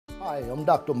Hi, I'm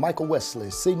Dr. Michael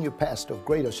Wesley, Senior Pastor of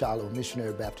Greater Shiloh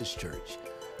Missionary Baptist Church.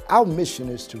 Our mission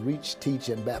is to reach, teach,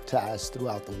 and baptize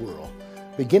throughout the world,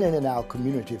 beginning in our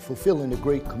community, fulfilling the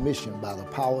Great Commission by the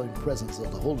power and presence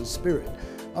of the Holy Spirit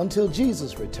until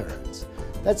Jesus returns.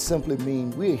 That simply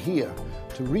means we're here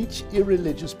to reach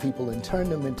irreligious people and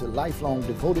turn them into lifelong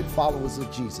devoted followers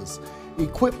of Jesus,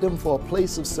 equip them for a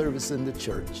place of service in the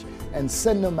church, and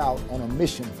send them out on a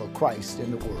mission for Christ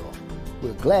in the world.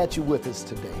 We're glad you're with us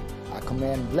today. I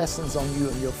command blessings on you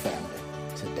and your family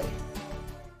today.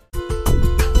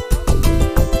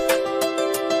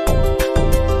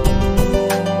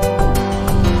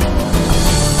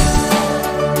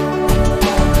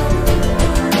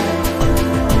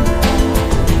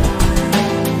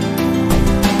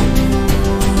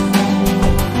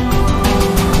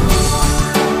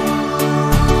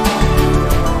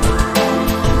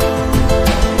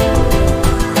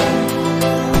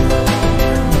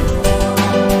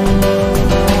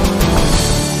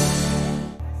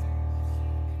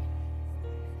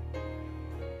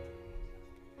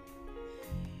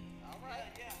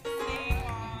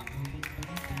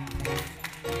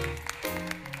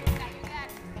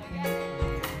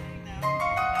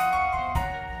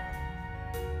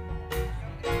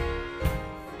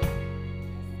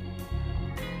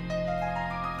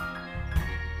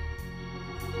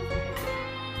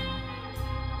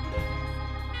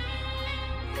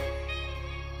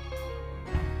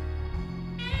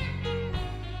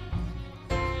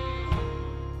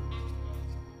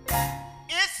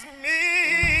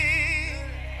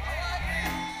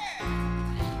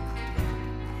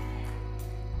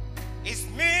 It's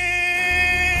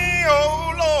me,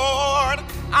 oh Lord,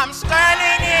 I'm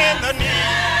standing in the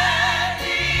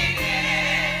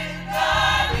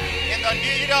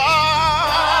need of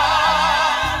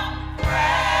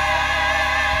prayer.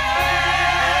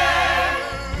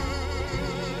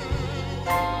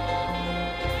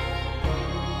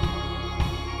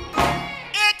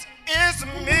 It is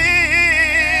me.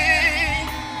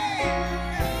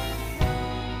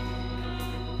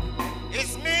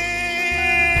 It's me.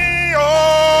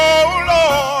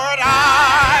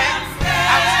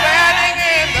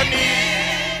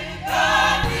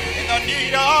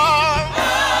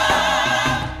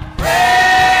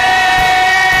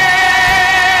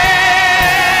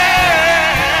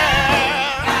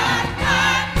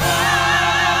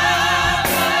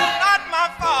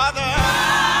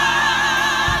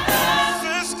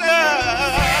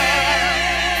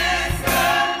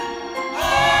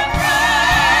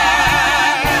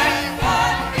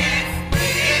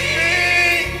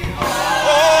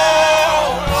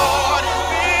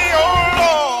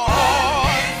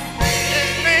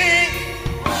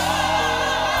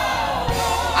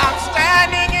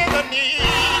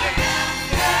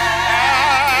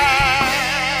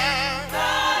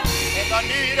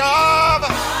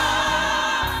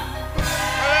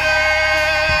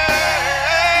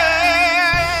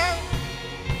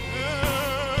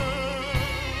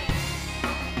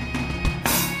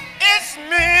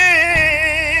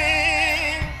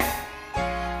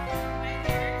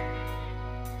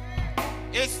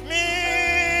 It's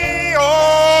me,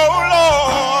 oh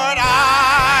Lord,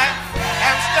 I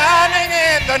am standing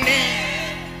in the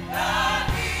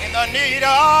need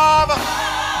of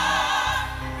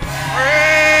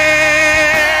prayer.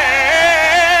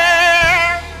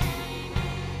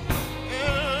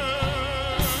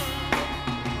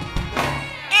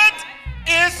 It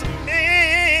is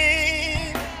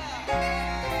me.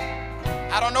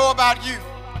 I don't know about you,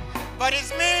 but it's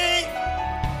me.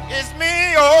 It's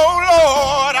me, oh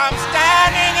Lord, I'm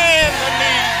standing in the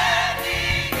need.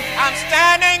 I'm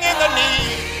standing in the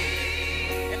need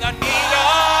of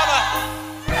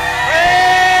prayer.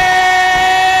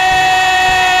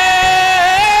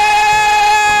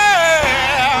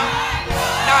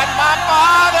 Not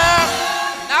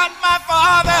my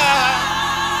father,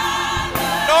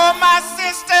 nor my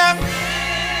sister,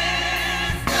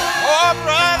 or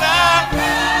brother.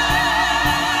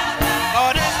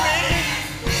 Lord, it's me.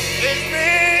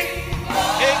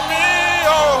 It's me,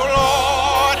 oh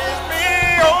Lord, it's me,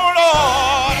 oh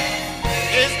Lord,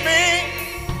 it's me.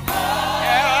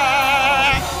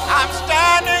 Yeah, I'm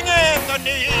standing in the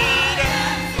need of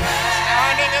prayer.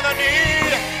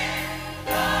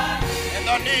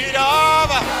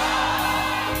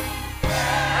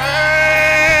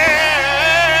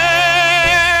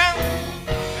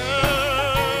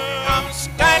 I'm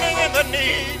standing in the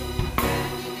need.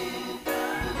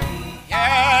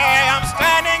 Yeah, I'm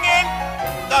standing in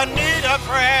the need of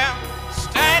prayer.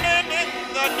 Standing in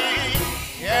the need.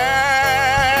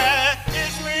 Yeah,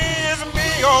 it's me,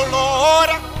 oh Lord.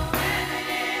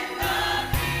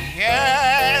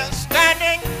 Yes.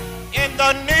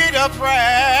 of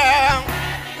prayer.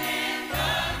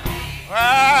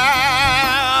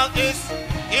 Well, this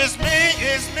is me,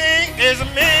 is me, is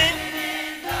me.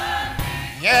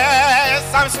 Yes,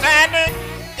 I'm standing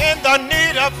in the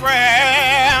need of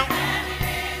prayer.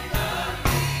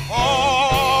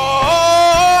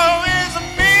 Oh, it's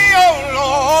me, oh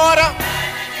Lord.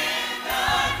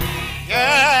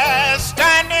 Yes,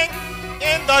 standing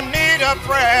in the need of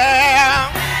prayer.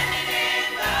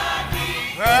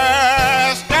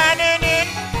 Standing in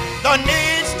the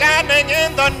need, standing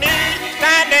in the need,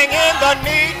 standing in the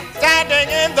need, standing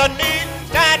in the need,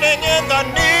 standing in the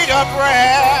need of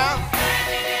prayer.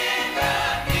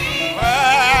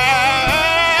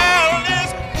 Well,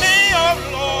 it's me, oh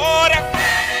Lord,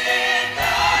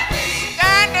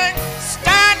 standing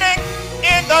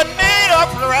in the need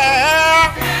of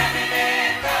prayer.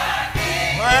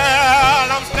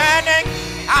 Well, I'm standing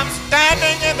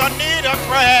in the need of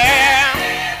prayer.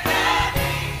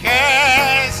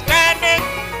 Yes, standing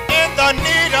in the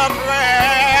need of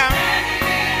prayer.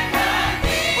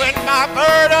 When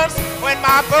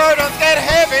my burdens get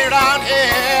heavy around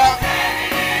here.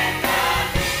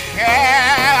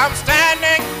 Yeah, I'm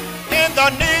standing in the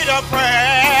need of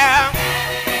prayer.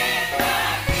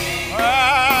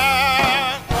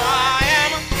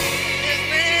 It's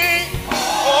me,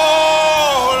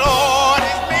 oh Lord,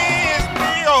 it's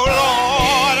me, oh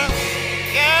Lord.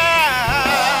 Yeah,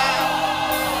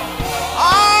 I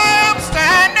am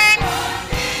standing.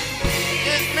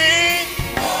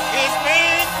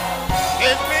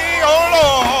 It's me, oh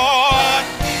Lord.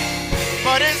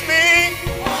 But it's me.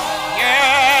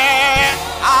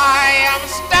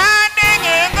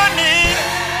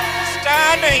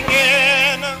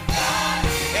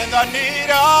 In the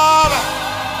need of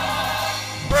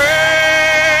prayer.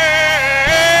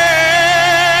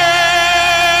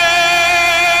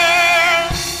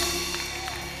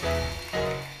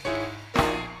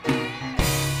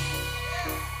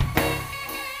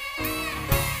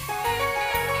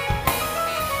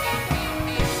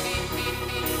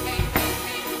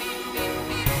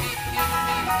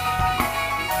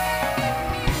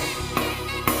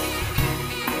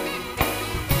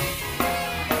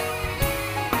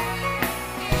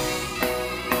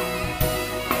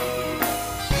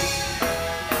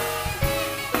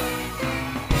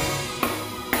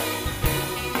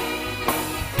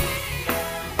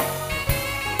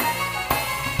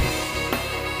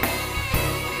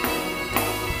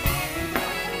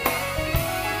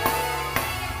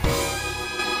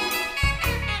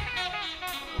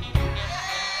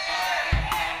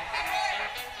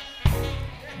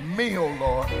 Me, oh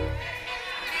Lord,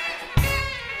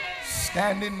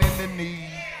 standing in the need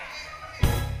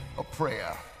of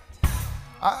prayer.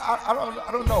 I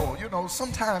don't know, you know,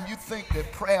 sometimes you think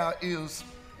that prayer is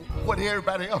what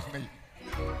everybody else needs.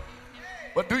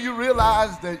 But do you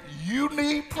realize that you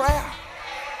need prayer?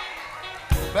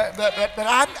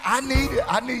 That I need it.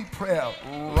 I need prayer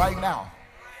right now.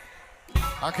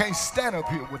 I can't stand up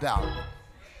here without it.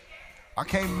 I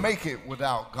can't make it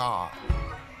without God.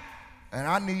 And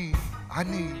I need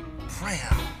prayer.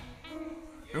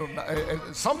 You know,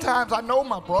 sometimes I know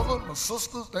my brothers, my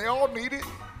sisters, they all need it,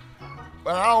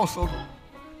 but I also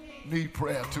need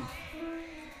prayer too.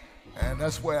 And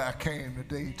that's where I came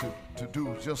today to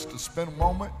do, just to spend a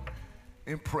moment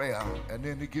in prayer and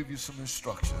then to give you some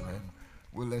instruction, and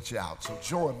we'll let you out. So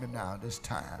join me now this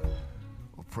time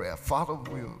of prayer. Father,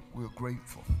 we're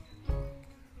grateful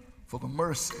for the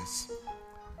mercies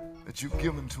that you've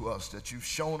given to us, that you've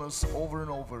shown us over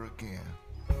and over again,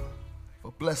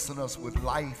 for blessing us with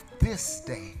life this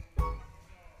day.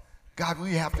 God,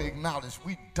 we have to acknowledge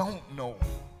we don't know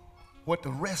what the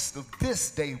rest of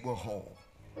this day will hold.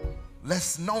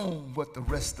 Let's know what the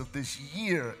rest of this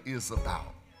year is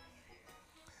about.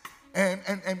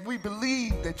 And we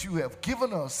believe that you have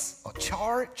given us a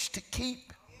charge to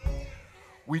keep.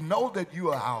 We know that you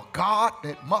are our God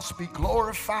that must be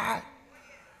glorified,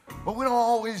 but we don't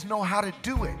always know how to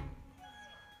do it.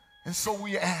 And so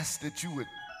we ask that you would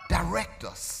direct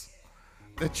us,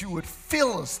 that you would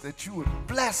fill us, that you would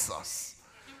bless us,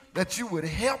 that you would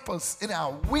help us in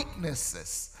our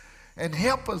weaknesses and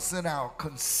help us in our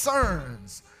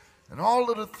concerns and all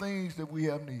of the things that we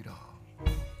have need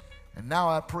of. And now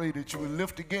I pray that you would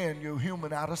lift again your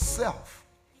human out of self,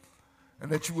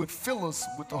 and that you would fill us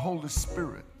with the Holy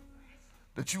Spirit,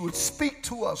 that you would speak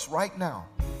to us right now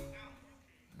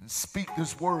and speak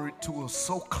this word to us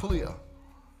so clear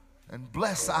and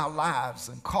bless our lives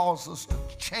and cause us to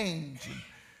change and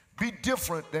be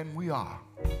different than we are.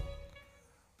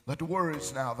 Let the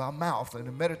words now of our mouth and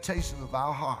the meditations of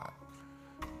our heart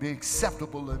be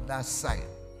acceptable in thy sight.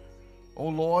 O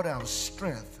Lord, our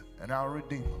strength and our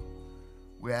Redeemer.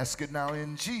 We ask it now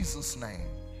in Jesus' name.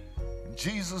 In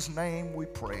Jesus' name we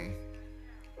pray.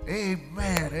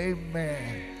 Amen,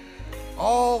 amen.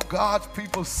 All God's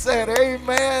people said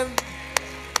amen,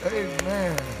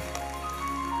 amen.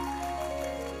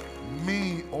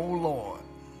 Me, O Lord,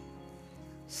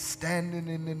 standing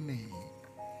in the need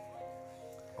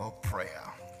of prayer.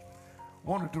 I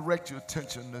want to direct your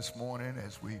attention this morning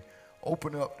as we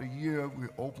open up the year. We're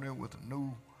opening with a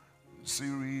new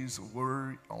series of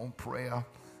word on prayer.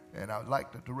 And I'd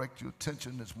like to direct your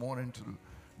attention this morning to the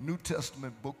New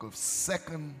Testament book of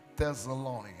 2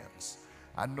 Thessalonians.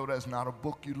 I know that's not a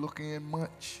book you look in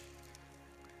much,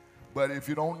 but if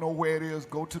you don't know where it is,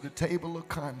 go to the table of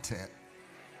content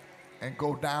and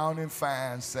go down and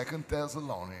find 2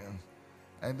 Thessalonians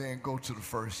and then go to the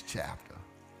first chapter.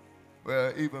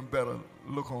 Well, even better,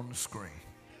 look on the screen.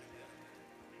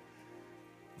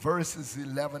 Verses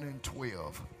 11 and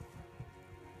 12.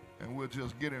 And we'll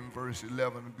just get in verse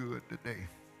 11 good today.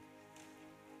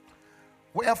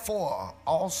 Wherefore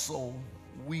also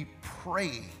we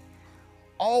pray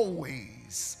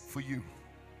always for you,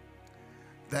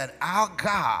 that our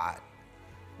God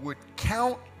would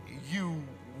count you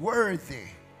worthy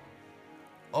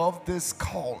of this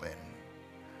calling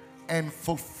and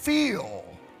fulfill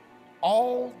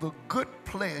all the good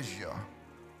pleasure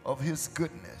of his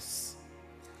goodness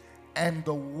and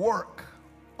the work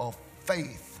of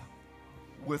faith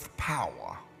with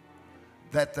power,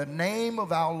 that the name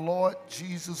of our Lord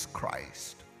Jesus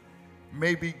Christ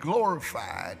may be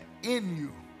glorified in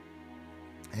you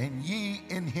and ye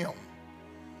in him,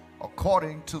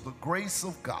 according to the grace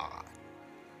of God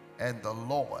and the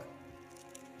Lord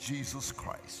Jesus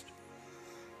Christ.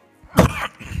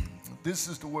 This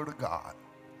is the word of God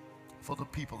for the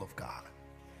people of God.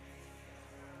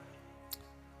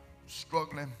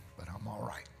 Struggling, but I'm all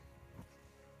right.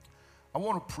 I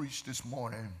want to preach this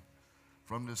morning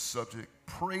from this subject,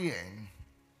 praying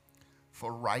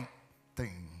for right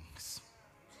things.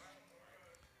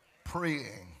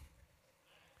 Praying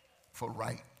for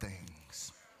right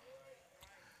things.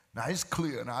 Now it's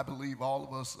clear, and I believe all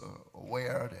of us are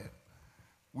aware that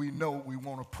we know we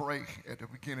want to pray at the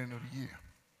beginning of the year.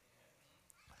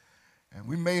 And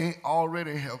we may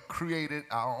already have created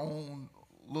our own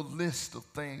little list of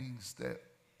things that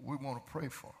we want to pray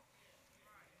for.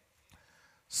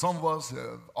 Some of us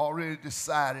have already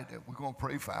decided that we're going to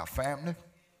pray for our family.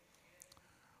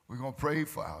 We're going to pray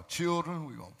for our children.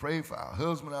 We're going to pray for our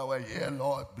husband. Our way. Yeah,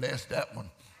 Lord, bless that one.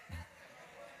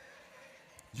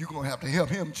 You're going to have to help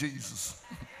him, Jesus.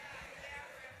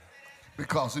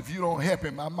 Because if you don't help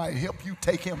him, I might help you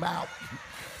take him out.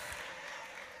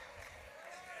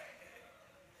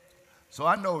 So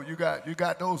I know you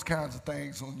got those kinds of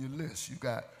things on your list. You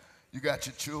got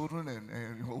your children,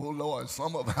 and oh Lord,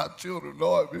 some of our children,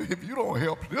 Lord, if you don't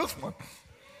help this one,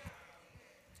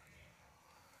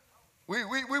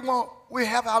 we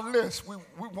have our list. We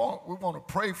want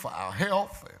to pray for our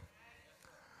health, and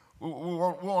we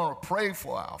want to pray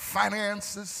for our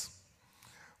finances.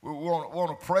 We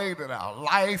want to pray that our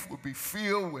life would be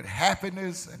filled with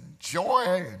happiness and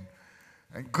joy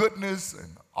and goodness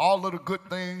and all of the good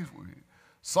things.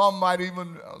 Some might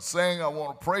even saying, I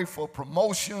want to pray for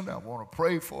promotion. I want to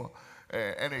pray for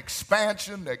an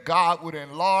expansion, that God would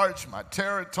enlarge my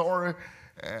territory.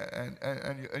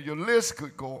 And your list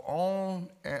could go on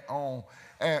and on.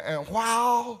 And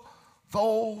while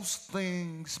those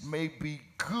things may be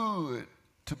good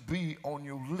to be on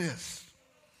your list,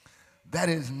 that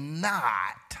is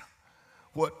not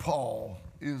what Paul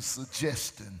is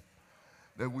suggesting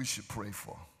that we should pray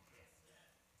for.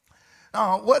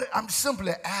 Now, what I'm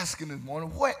simply asking this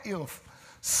morning, what if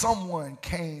someone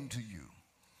came to you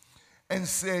and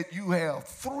said, you have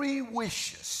 3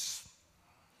 wishes,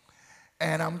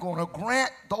 and I'm going to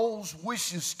grant those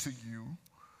wishes to you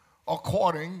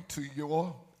according to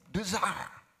your desire?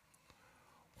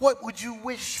 What would you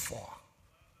wish for?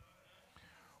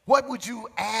 What would you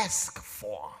ask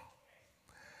for?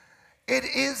 It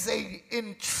is an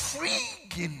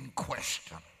intriguing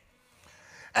question.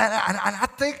 And I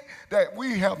think that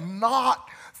we have not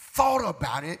thought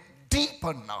about it deep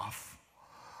enough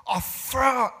or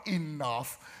far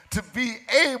enough to be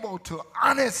able to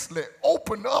honestly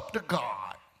open up to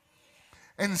God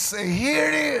and say, here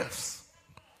it is.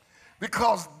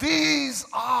 Because these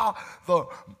are the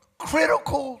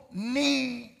critical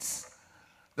needs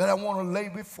that I want to lay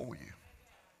before you.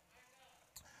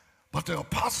 But the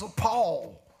Apostle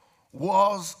Paul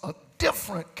was a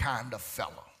different kind of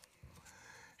fellow.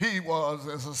 He was,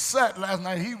 as I said last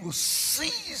night, he was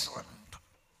seasoned.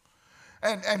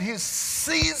 And his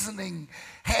seasoning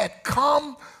had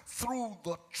come through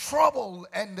the trouble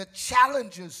and the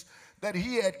challenges that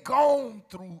he had gone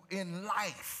through in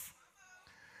life.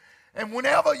 And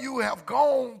whenever you have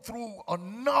gone through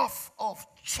enough of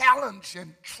challenge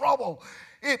and trouble,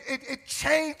 it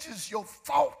changes your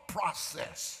thought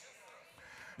process.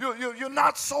 You're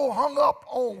not so hung up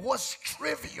on what's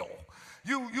trivial.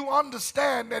 You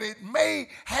understand that it may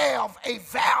have a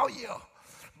value,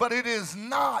 but it is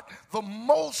not the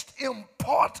most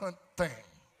important thing.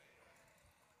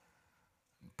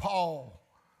 Paul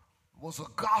was a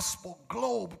gospel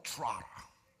globetrotter.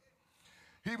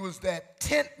 He was that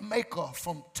tent maker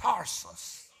from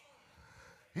Tarsus.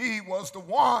 He was the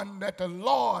one that the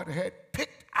Lord had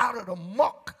picked out of the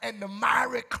muck and the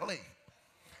miry clay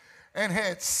and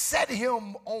had set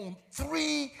him on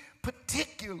 3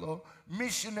 particular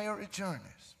missionary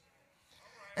journeys.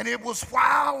 And it was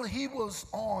while he was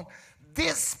on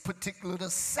this particular, the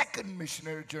second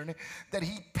missionary journey, that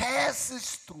he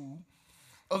passes through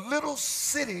a little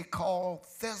city called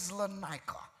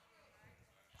Thessalonica.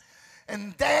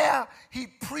 And there he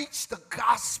preached the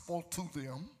gospel to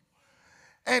them.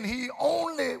 And he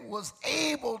only was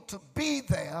able to be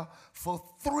there for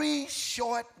 3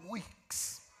 short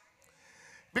weeks.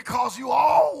 Because you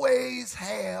always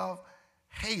have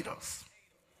haters.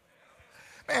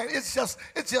 Man, it's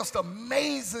just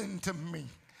amazing to me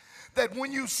that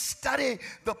when you study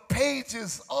the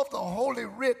pages of the Holy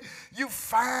Writ, you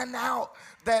find out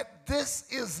that this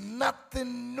is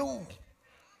nothing new.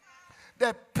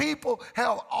 That people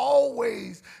have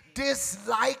always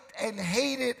disliked and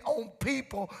hated on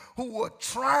people who were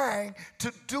trying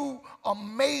to do a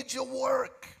major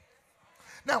work.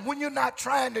 Now, when you're not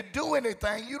trying to do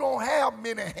anything, you don't have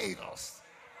many haters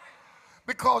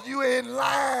because you're in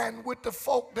line with the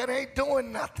folk that ain't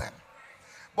doing nothing.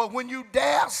 But when you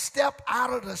dare step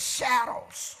out of the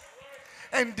shadows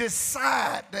and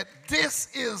decide that this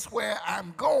is where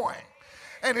I'm going,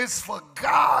 and it's for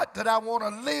God that I want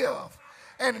to live,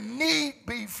 and need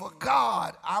be for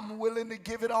God, I'm willing to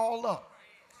give it all up,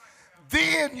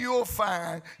 then you'll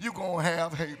find you're going to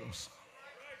have haters.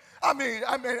 I mean,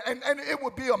 and it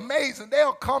would be amazing.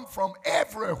 They'll come from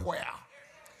everywhere.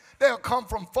 They'll come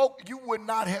from folk you would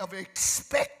not have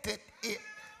expected it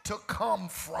to come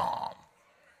from.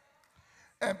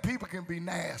 And people can be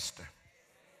nasty.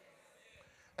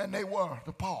 And they were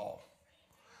to Paul.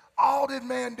 All this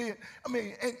man did, I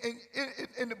mean,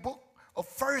 in the book of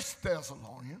 1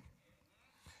 Thessalonians,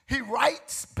 he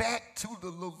writes back to the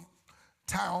little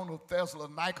town of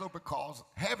Thessalonica because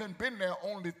having been there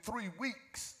only 3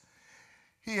 weeks,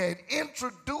 he had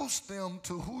introduced them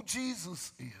to who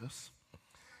Jesus is.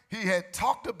 He had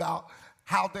talked about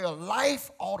how their life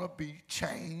ought to be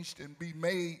changed and be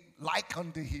made like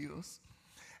unto his.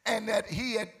 And that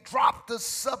he had dropped the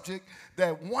subject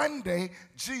that one day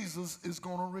Jesus is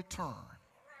going to return.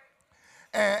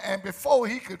 And before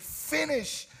he could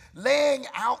finish laying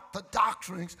out the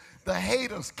doctrines, the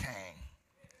haters came.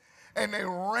 And they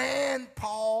ran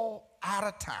Paul out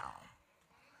of town.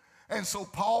 And so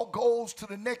Paul goes to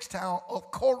the next town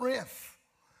of Corinth.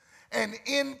 And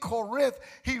in Corinth,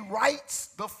 he writes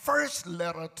the first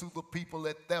letter to the people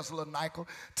at Thessalonica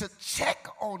to check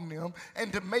on them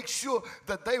and to make sure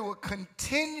that they were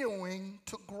continuing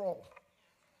to grow.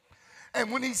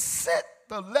 And when he sent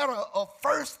the letter of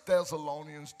 1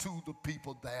 Thessalonians to the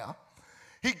people there,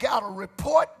 he got a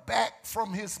report back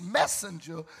from his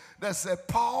messenger that said,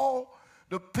 Paul,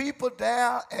 the people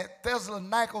there at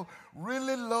Thessalonica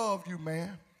really loved you,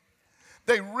 man.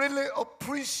 They really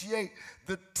appreciate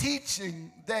the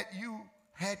teaching that you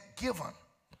had given.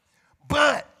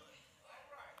 But,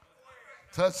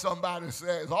 touch somebody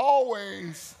says,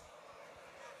 always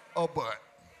a but.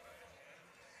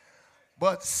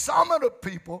 But some of the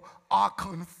people are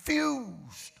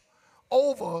confused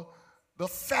over the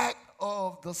fact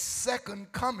of the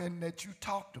second coming that you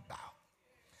talked about.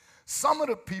 Some of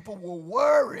the people were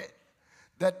worried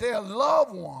that their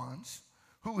loved ones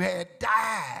who had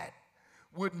died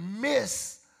would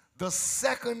miss the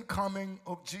second coming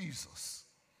of Jesus.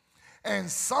 And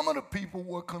some of the people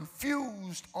were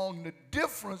confused on the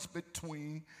difference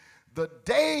between the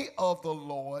day of the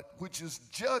Lord, which is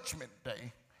Judgment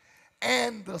Day,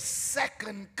 and the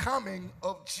second coming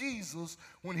of Jesus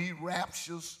when he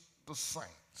raptures the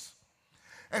saints.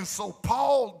 And so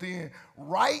Paul then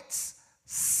writes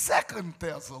 2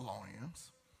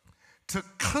 Thessalonians to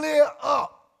clear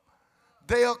up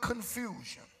their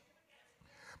confusion.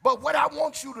 But what I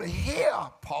want you to hear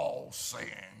Paul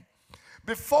saying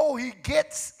before he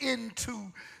gets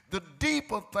into the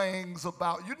deeper things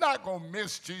about, you're not going to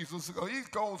miss Jesus. He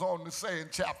goes on to say in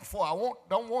chapter 4,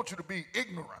 don't want you to be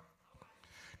ignorant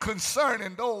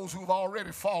concerning those who've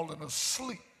already fallen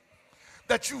asleep,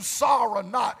 that you sorrow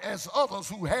not as others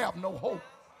who have no hope.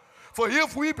 For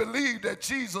if we believe that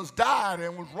Jesus died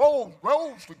and was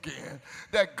rose again,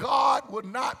 that God would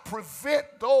not prevent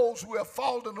those who have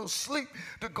fallen asleep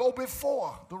to go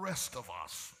before the rest of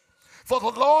us. For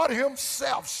the Lord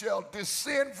himself shall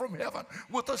descend from heaven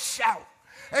with a shout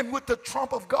and with the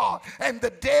trump of God, and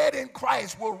the dead in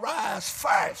Christ will rise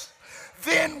first.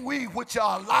 Then we which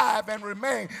are alive and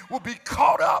remain will be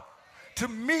caught up to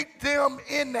meet them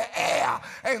in the air,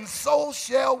 and so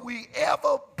shall we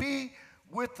ever be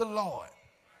with the Lord.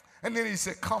 And then he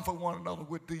said, comfort one another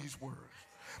with these words.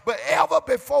 But ever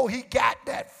before he got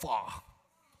that far,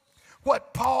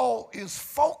 what Paul is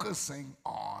focusing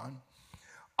on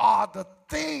are the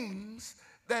things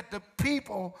that the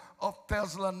people of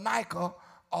Thessalonica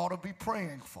ought to be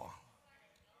praying for.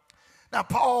 Now,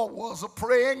 Paul was a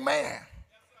praying man.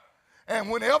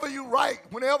 And whenever you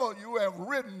have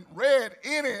read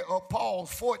any of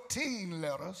Paul's 14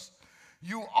 letters,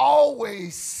 you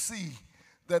always see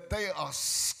that they are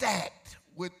stacked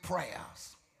with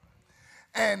prayers.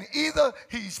 And either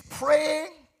he's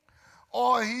praying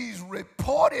or he's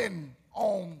reporting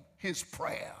on his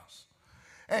prayers.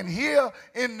 And here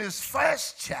in this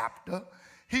first chapter,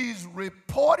 he's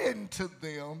reporting to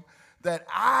them that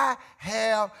I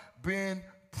have been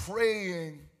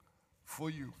praying for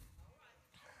you.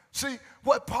 See,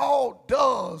 what Paul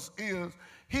does is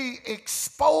he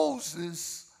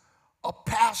exposes a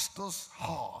pastor's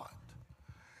heart.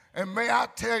 And may I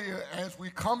tell you, as we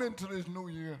come into this new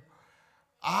year,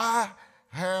 I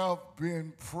have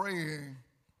been praying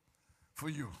for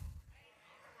you.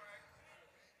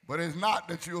 But it's not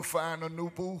that you'll find a new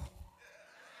boo.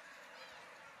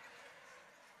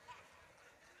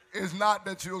 It's not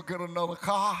that you'll get another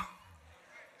car.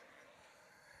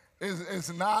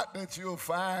 It's not that you'll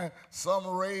find some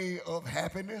ray of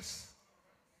happiness.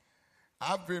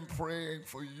 I've been praying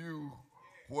for you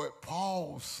what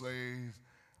Paul says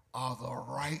are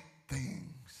the right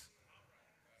things.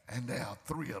 And there are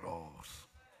 3 of those.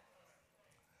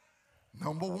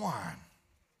 Number 1,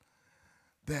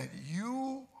 that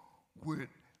you would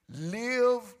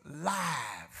live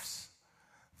lives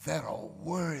that are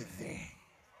worthy.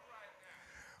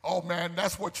 Oh man,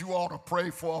 that's what you ought to pray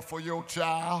for your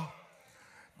child.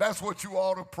 That's what you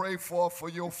ought to pray for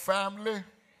your family.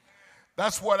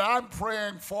 That's what I'm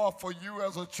praying for you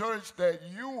as a church, that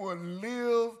you will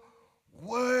live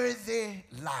worthy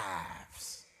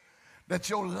lives. That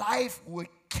your life would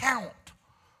count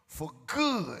for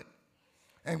good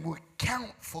and would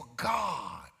count for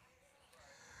God.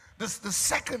 This is the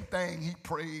second thing he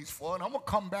prays for, and I'm going to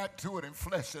come back to it and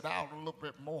flesh it out a little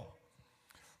bit more.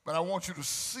 But I want you to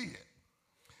see it.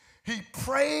 He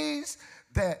prays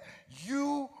that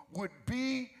you would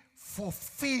be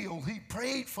fulfilled. He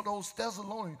prayed for those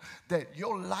Thessalonians that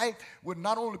your life would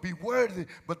not only be worthy,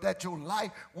 but that your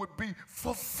life would be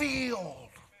fulfilled.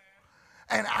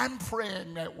 And I'm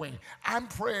praying that way. I'm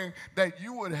praying that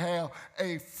you would have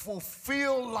a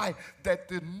fulfilled life, that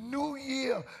the new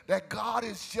year that God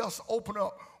has just opened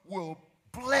up will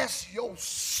bless your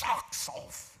socks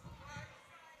off.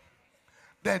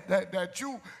 That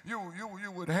you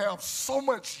would have so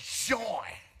much joy,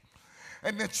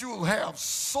 and that you will have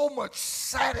so much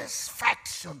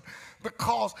satisfaction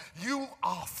because you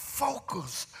are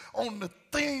focused on the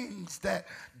things that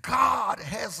God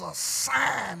has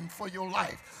assigned for your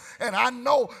life. And I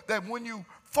know that when you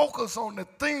focus on the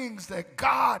things that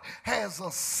God has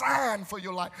assigned for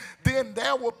your life, then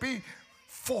there will be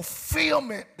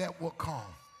fulfillment that will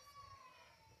come.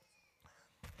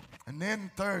 And then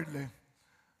thirdly,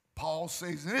 Paul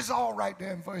says, and it's all right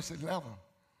there in verse 11.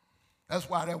 That's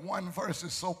why that one verse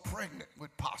is so pregnant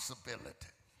with possibility.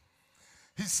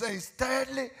 He says,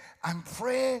 thirdly, I'm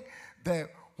praying that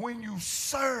when you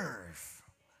serve,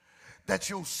 that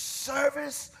your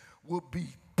service will be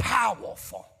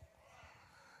powerful.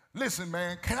 Listen,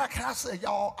 man, can I say,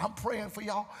 y'all, I'm praying for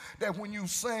y'all that when you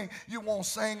sing, you won't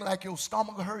sing like your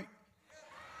stomach hurt.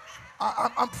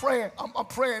 I'm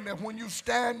praying that when you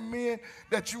stand, men,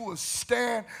 that you will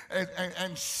stand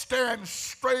and stand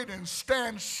straight and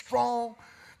stand strong.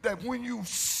 That when you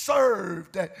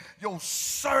serve, that your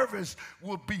service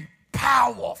will be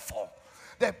powerful.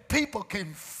 That people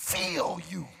can feel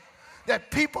you. That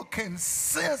people can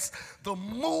sense the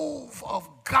move of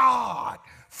God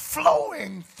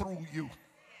flowing through you.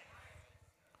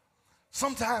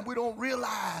 Sometimes we don't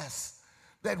realize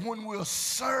that when we're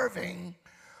serving,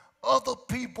 other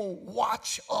people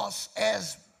watch us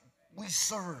as we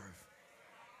serve.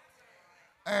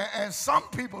 And some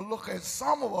people look at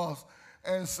some of us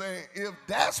and say, if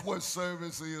that's what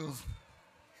service is,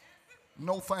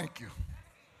 no thank you.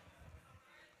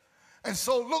 And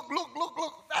so look,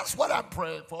 that's what I'm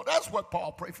praying for. That's what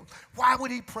Paul prayed for. Why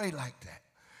would he pray like that?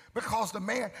 Because the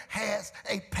man has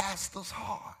a pastor's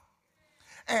heart.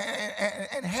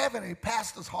 And having a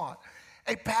pastor's heart,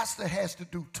 a pastor has to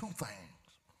do two things.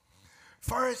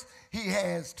 First, he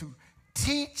has to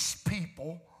teach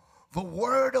people the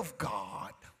Word of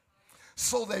God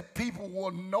so that people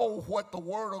will know what the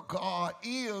Word of God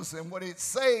is and what it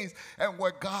says and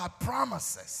what God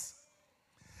promises.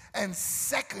 And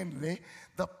secondly,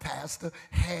 the pastor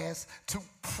has to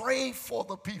pray for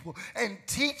the people and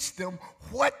teach them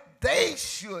what they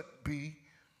should be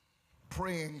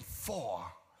praying for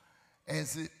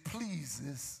as it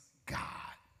pleases God.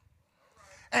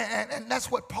 And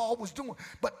that's what Paul was doing.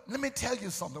 But let me tell you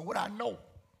something, what I know,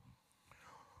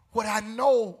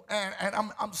 and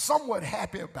I'm somewhat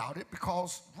happy about it,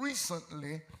 because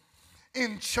recently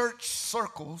in church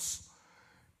circles,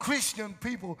 Christian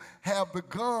people have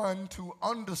begun to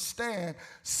understand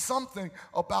something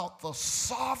about the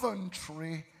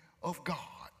sovereignty of God.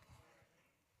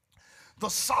 The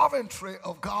sovereignty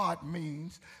of God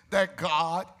means that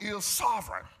God is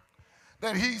sovereign,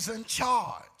 that he's in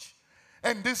charge,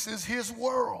 and this is his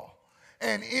world.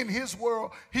 And in his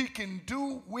world, he can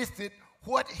do with it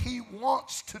what he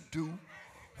wants to do,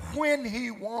 when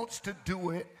he wants to do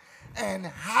it, and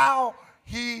how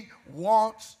he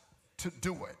wants to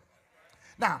do it.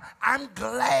 Now, I'm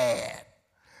glad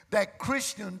that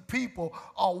Christian people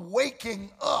are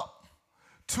waking up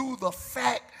to the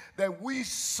fact that we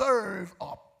serve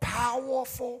a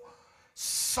powerful,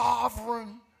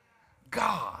 sovereign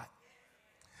God.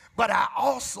 But I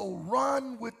also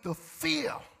run with the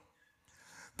fear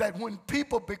that when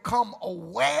people become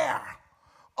aware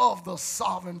of the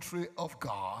sovereignty of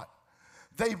God,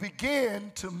 they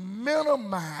begin to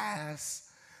minimize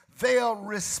their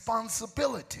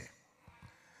responsibility.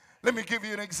 Let me give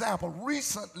you an example.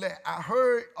 Recently, I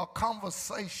heard a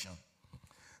conversation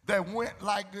that went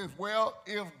like this. Well,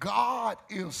 if God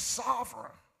is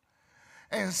sovereign,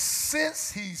 and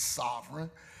since he's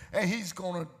sovereign, and he's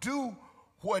going to do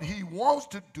what he wants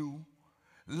to do,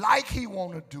 like he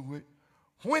want to do it,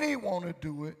 when he want to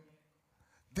do it,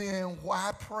 then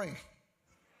why pray?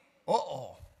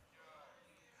 Uh-oh.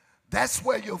 That's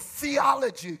where your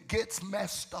theology gets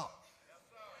messed up.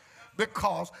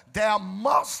 Because there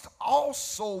must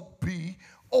also be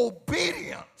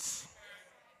obedience.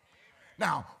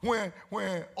 Now, when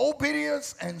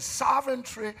obedience and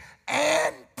sovereignty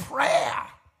and prayer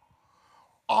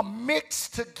are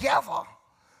mixed together,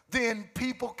 then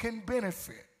people can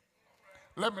benefit.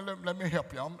 Let me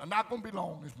help you. I'm not going to be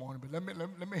long this morning, but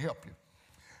let me help you.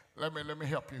 Let me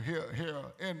help you. Here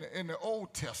in the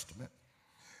Old Testament,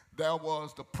 there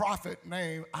was the prophet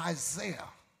named Isaiah.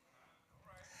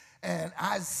 And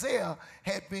Isaiah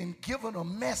had been given a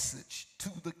message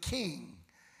to the king.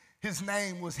 His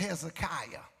name was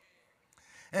Hezekiah.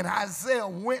 And Isaiah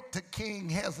went to King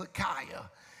Hezekiah,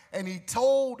 and he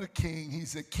told the king, he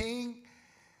said, King,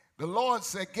 the Lord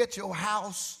said, get your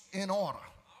house in order.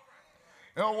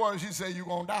 In other words, he said, you're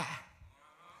going to die.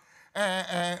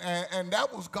 And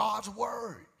that was God's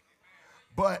word.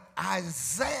 But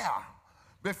Isaiah,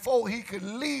 before he could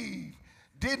leave,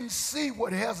 didn't see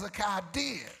what Hezekiah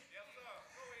did.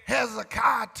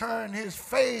 Hezekiah turned his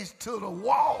face to the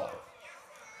wall,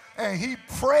 and he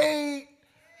prayed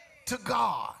to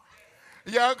God.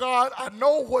 Yeah, God, I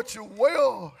know what your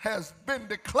will has been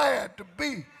declared to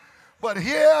be, but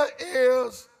here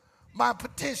is my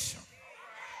petition.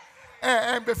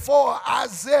 And before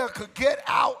Isaiah could get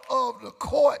out of the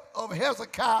court of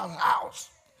Hezekiah's house,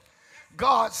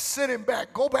 God sent him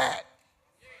back. Go back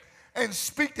and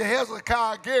speak to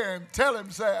Hezekiah again. Tell him,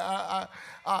 say, I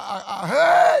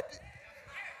heard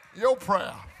your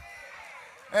prayer,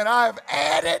 and I've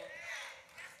added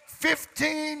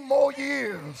 15 more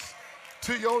years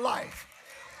to your life.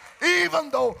 Even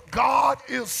though God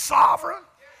is sovereign,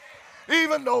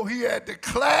 even though he had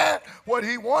declared what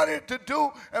he wanted to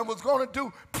do and was going to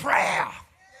do, prayer.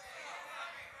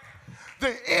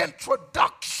 The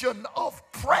introduction of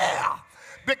prayer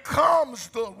becomes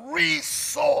the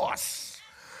resource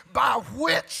by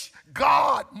which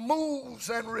God moves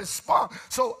and responds.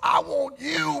 So I want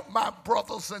you, my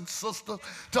brothers and sisters,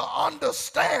 to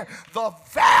understand the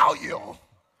value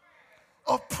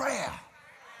of prayer.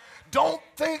 Don't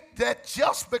think that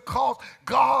just because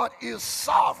God is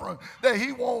sovereign that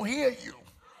he won't hear you,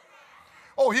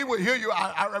 Oh, he would hear you.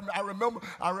 I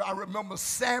remember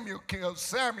Samuel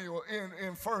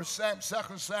in 1 Samuel,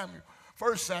 2 Samuel.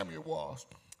 1 Samuel was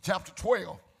chapter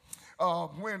 12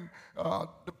 when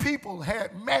the people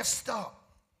had messed up.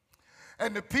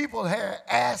 And the people had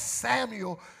asked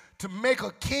Samuel to make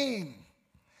a king.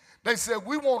 They said,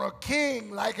 we want a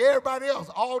king like everybody else.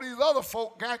 All these other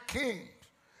folk got kings.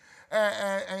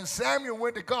 And Samuel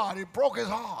went to God. It broke his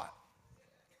heart.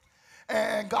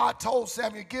 And God told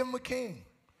Samuel, give him a king.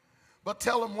 But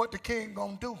tell him what the king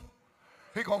going to do.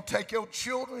 He going to take your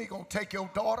children. He going to take your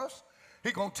daughters.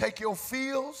 He going to take your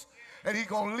fields. And he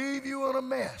going to leave you in a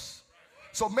mess.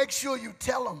 So make sure you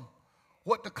tell him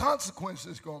what the consequence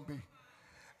is going to be.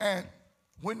 And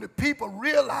when the people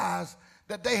realized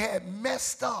that they had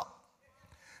messed up,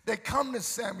 they come to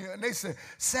Samuel and they said,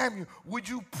 Samuel, would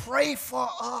you pray for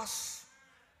us?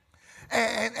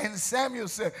 And Samuel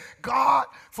said, God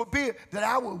forbid that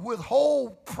I would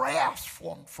withhold prayers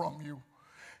from you.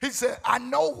 He said, I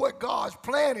know what God's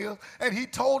plan is. And he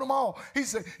told them all. He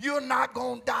said, you're not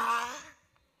going to die,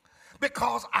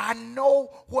 because I know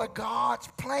what God's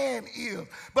plan is.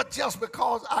 But just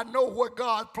because I know what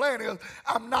God's plan is,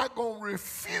 I'm not going to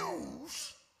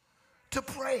refuse to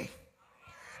pray.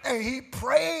 And he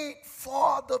prayed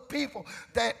for the people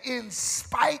that in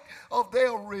spite of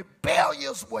their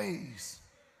rebellious ways,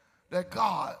 that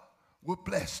God would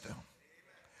bless them.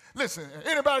 Listen,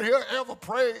 anybody here ever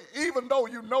pray even though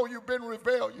you know you've been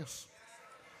rebellious?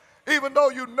 Even though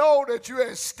you know that you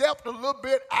had stepped a little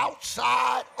bit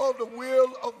outside of the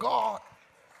will of God.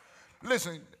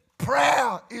 Listen,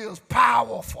 prayer is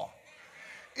powerful.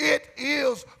 It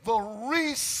is the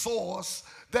resource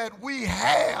that we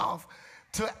have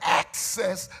to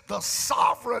access the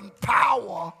sovereign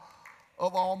power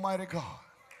of Almighty God.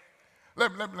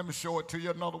 Let me show it to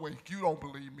you another way. You don't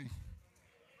believe me.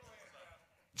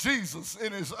 Jesus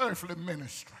in his earthly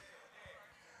ministry.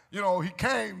 You know, he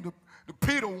came to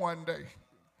Peter one day,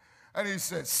 and he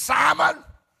said, Simon,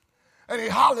 and he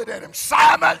hollered at him,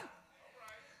 Simon.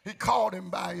 He called him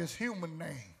by his human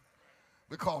name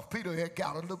because Peter had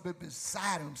got a little bit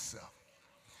beside himself.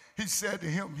 He said to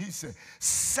him, he said,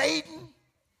 Satan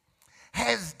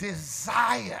has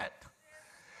desired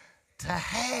to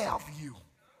have you.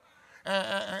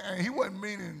 And he wasn't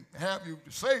meaning have you.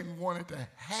 Satan wanted to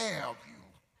have you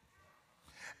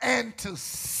and to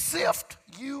sift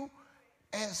you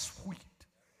as wheat.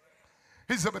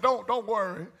 He said, but don't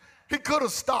worry. He could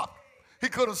have stopped. He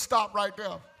could have stopped right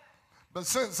there. But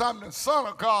since I'm the Son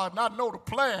of God and I know the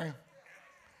plan,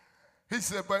 he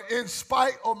said, but in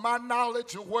spite of my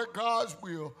knowledge of what God's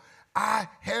will, I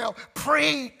have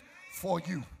prayed for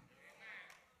you.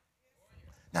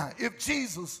 Now, if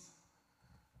Jesus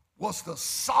was the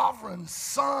sovereign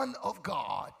Son of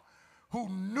God who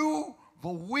knew the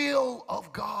will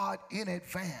of God in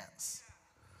advance,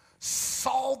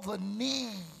 saw the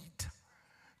need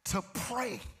to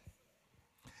pray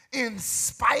in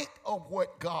spite of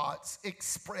what God's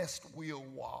expressed will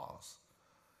was,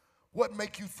 what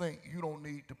make you think you don't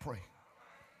need to pray?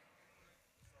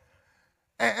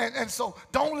 And so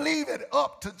don't leave it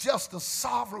up to just the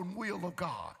sovereign will of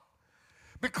God,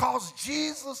 because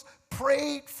Jesus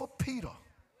prayed for Peter.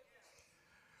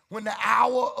 When the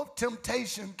hour of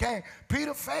temptation came,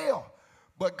 Peter fell,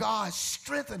 but God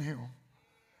strengthened him,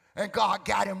 and God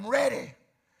got him ready,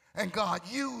 and God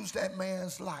used that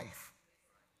man's life.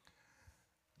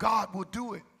 God will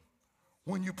do it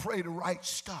when you pray the right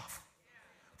stuff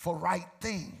for right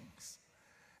things.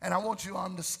 And I want you to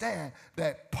understand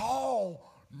that Paul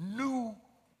knew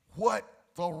what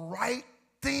the right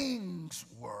things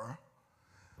were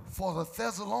for the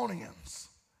Thessalonians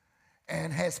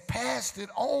and has passed it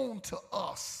on to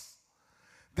us,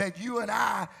 that you and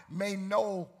I may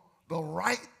know the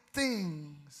right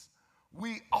things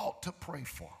we ought to pray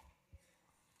for.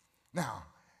 Now,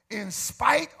 in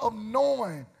spite of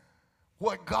knowing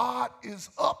what God is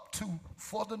up to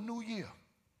for the new year,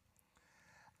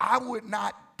 I would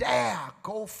not dare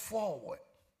go forward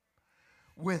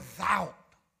without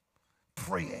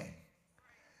praying.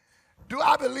 Do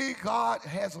I believe God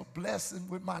has a blessing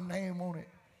with my name on it?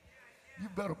 You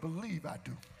better believe I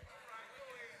do.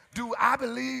 Do I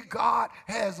believe God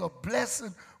has a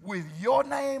blessing with your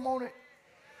name on it?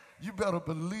 You better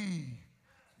believe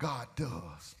God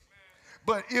does.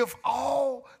 But if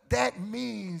all that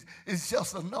means is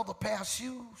just another pair of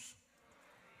shoes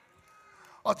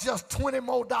or just $20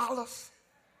 more,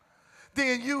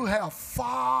 then you have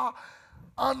far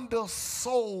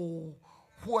undersold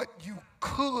what you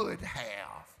could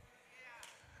have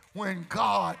when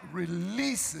God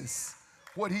releases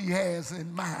what he has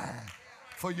in mind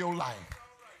for your life.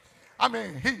 I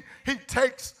mean, he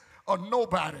takes a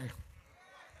nobody,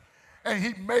 and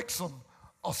he makes them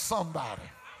a somebody.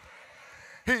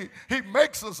 He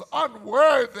makes us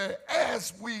unworthy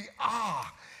as we are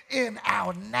in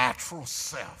our natural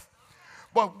self.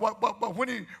 But when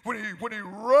he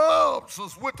rubs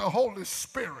us with the Holy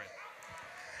Spirit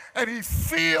and he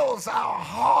fills our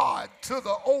heart to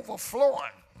the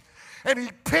overflowing and he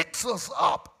picks us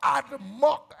up out of the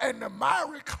muck and the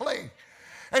miry clay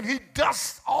and he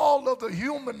dusts all of the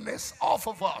humanness off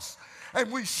of us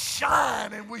and we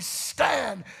shine and we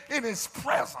stand in his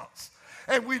presence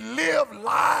and we live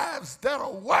lives that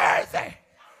are worthy.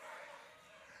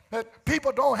 That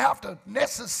people don't have to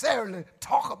necessarily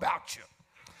talk about you.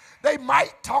 They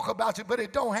might talk about you, but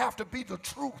it don't have to be the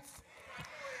truth.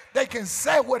 They can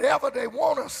say whatever they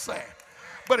want to say,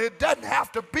 but it doesn't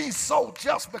have to be so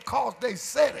just because they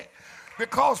said it.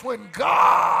 Because when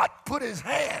God put his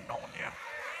hand on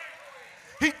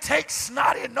you, he takes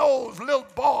snotty-nosed little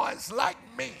boys like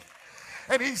me,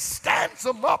 and he stands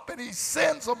them up and he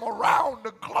sends them around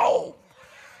the globe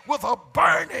with a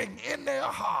burning in their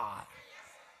heart.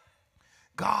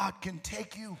 God can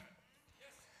take you.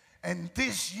 And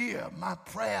this year, my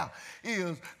prayer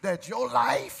is that your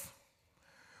life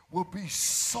will be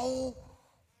so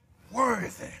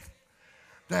worthy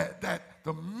that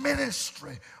the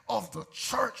ministry of the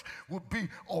church will be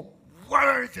a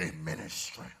worthy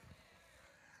ministry.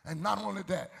 And not only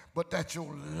that, but that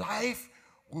your life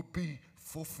will be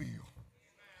fulfilled.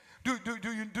 Do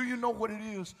you know what it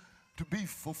is to be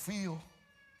fulfilled?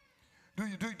 Do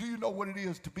you know what it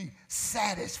is to be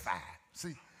satisfied?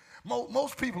 See,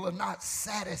 most people are not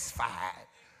satisfied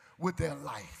with their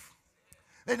life.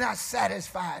 They're not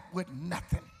satisfied with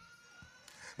nothing.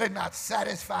 They're not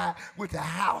satisfied with the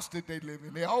house that they live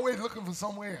in. They're always looking for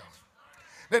somewhere else.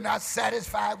 They're not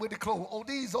satisfied with the clothes. Oh,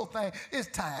 these old things, it's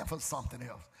time for something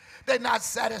else. They're not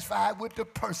satisfied with the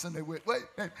person they're with. Wait,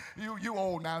 you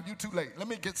old now, you too late. Let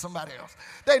me get somebody else.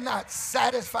 They're not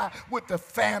satisfied with the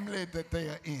family that they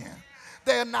are in.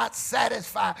 They're not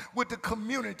satisfied with the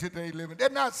community they live in. They're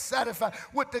not satisfied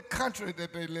with the country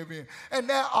that they live in. And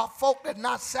there are folk that are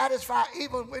not satisfied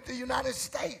even with the United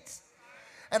States.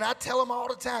 And I tell them all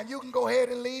the time, you can go ahead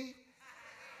and leave.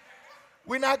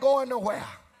 We're not going nowhere.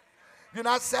 You're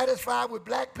not satisfied with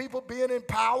black people being in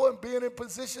power and being in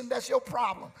position, that's your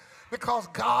problem. Because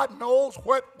God knows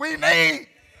what we need.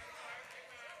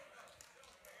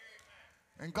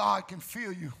 And God can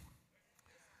fill you.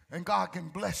 And God can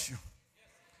bless you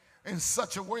in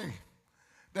such a way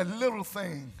that little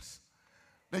things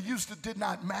that did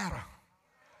not matter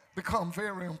become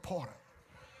very important.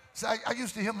 See, I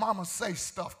used to hear mama say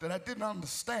stuff that I didn't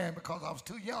understand because I was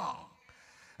too young.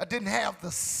 I didn't have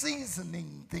the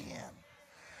seasoning then.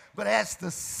 But as the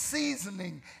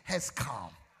seasoning has come,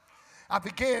 I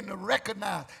began to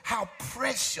recognize how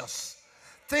precious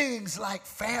things like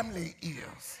family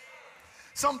is.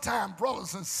 Sometimes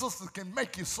brothers and sisters can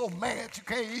make you so mad you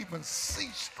can't even see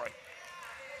straight.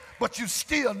 But you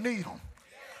still need them.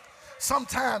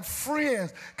 Sometimes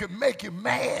friends can make you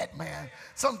mad, man.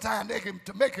 Sometimes they can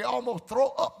to make you almost throw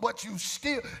up, but you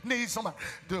still need somebody.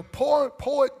 The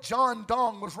poet John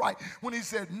Donne was right when he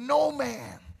said, no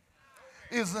man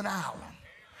is an island.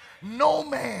 No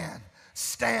man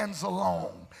stands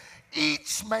alone.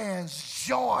 Each man's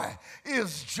joy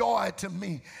is joy to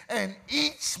me, and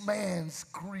each man's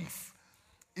grief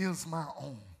is my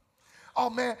own. Oh,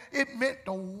 man, it meant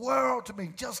the world to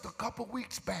me. Just a couple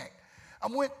weeks back, I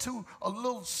went to a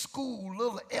little school,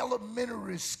 little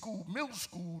elementary school, middle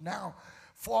school now,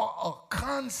 for a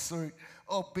concert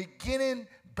of beginning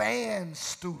band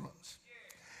students.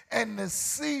 And to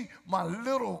see my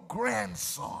little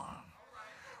grandson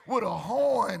with a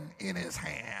horn in his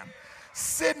hand,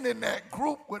 sitting in that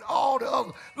group with all the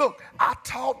others. Look, I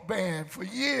taught band for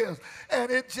years,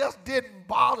 and it just didn't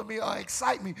bother me or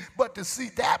excite me. But to see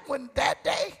that one that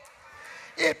day,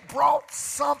 it brought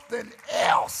something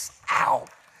else out.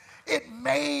 It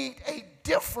made a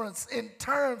difference in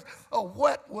terms of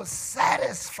what was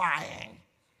satisfying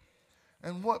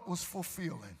and what was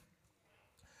fulfilling.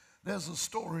 There's a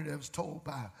story that was told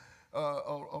by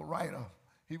a writer.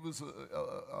 He was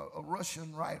a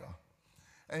Russian writer.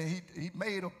 And he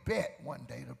made a bet one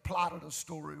day. The plot of the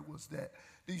story was that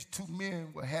these two men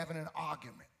were having an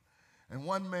argument. And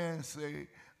one man said,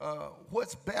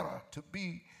 what's better, to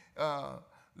be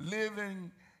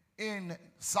living in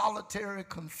solitary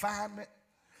confinement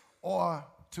or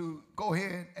to go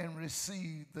ahead and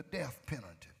receive the death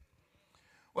penalty?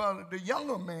 Well, the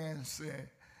younger man said,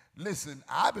 listen,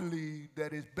 I believe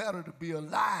that it's better to be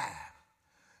alive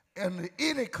under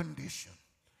any condition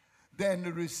than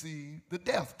to receive the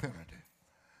death penalty.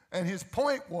 And his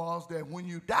point was that when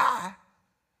you die,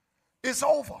 it's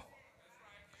over.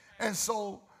 And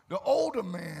so the older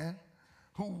man,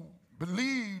 who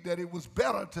believed that it was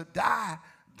better to die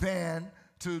than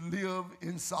to live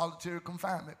in solitary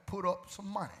confinement, put up some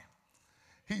money.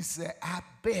 He said, I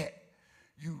bet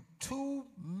you 2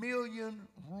 million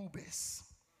rupees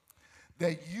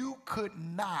that you could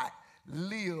not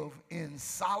live in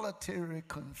solitary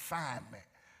confinement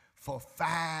for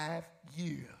 5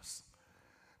 years.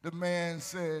 The man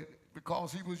said,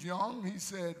 because he was young, he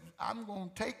said, I'm going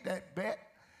to take that bet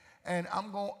and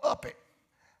I'm going to up it.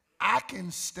 I can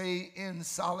stay in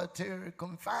solitary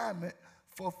confinement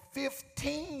for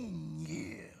 15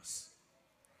 years.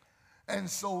 And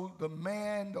so the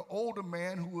man, the older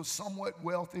man who was somewhat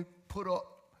wealthy, put up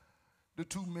the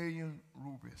 2 million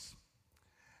rupees.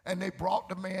 And they brought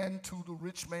the man to the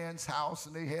rich man's house,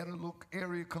 and they had a little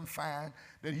area confined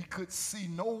that he could see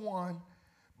no one,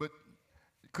 but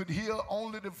could hear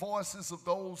only the voices of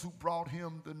those who brought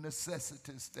him the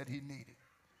necessities that he needed.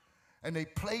 And they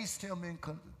placed him in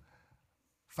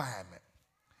confinement.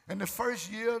 And the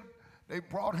first year, they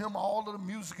brought him all of the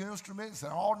music instruments,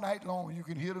 and all night long you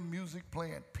can hear the music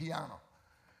playing, piano.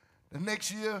 The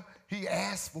next year, he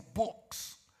asked for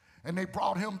books, and they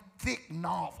brought him thick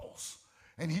novels,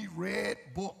 and he read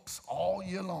books all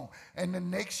year long. And the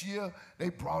next year, they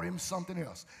brought him something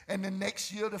else. And the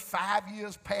next year, the 5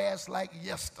 years passed like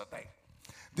yesterday.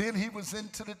 Then he was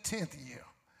into the 10th year.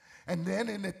 And then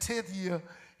in the 10th year,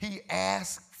 he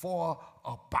asked for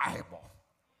a Bible.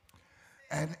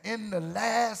 And in the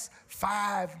last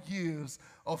 5 years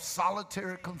of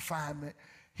solitary confinement,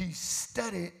 he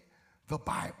studied the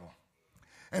Bible.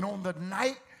 And on the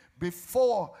night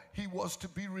before he was to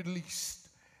be released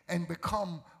and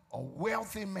become a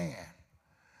wealthy man,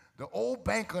 the old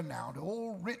banker now, the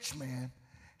old rich man,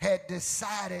 had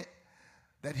decided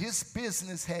that his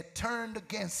business had turned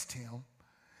against him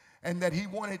and that he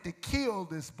wanted to kill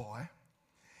this boy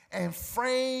and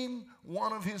frame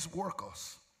one of his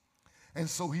workers. And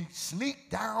so he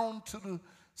sneaked down to the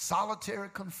solitary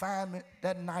confinement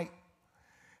that night,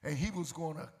 and he was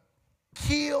going to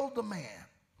kill the man.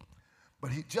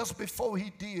 But just before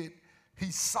he did,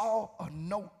 he saw a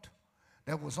note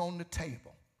that was on the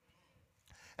table.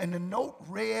 And the note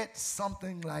read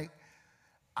something like,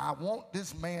 I want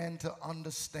this man to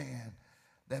understand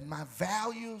that my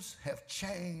values have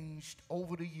changed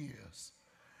over the years,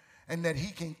 and that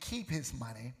he can keep his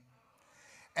money,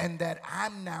 and that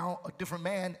I'm now a different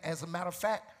man. As a matter of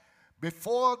fact,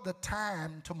 before the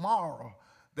time tomorrow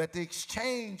that the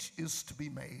exchange is to be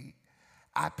made,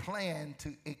 I plan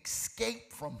to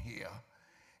escape from here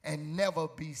and never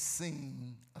be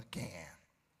seen again.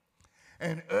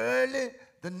 And early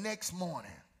the next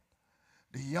morning,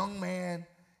 the young man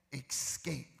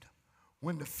escaped.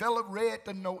 When the fella read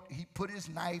the note, he put his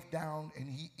knife down and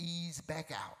he eased back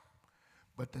out.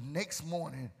 But the next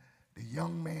morning, the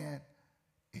young man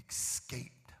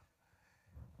escaped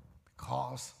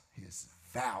because his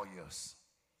values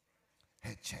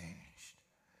had changed.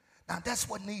 Now, that's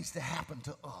what needs to happen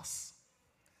to us.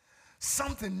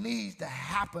 Something needs to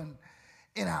happen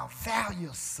in our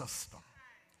value system.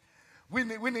 We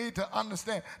need to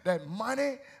understand that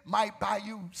money might buy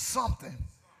you something,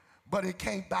 but it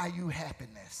can't buy you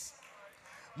happiness.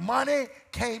 Money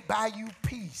can't buy you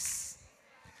peace.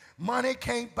 Money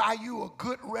can't buy you a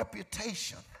good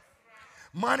reputation.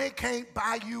 Money can't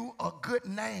buy you a good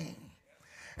name.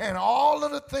 And all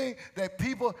of the things that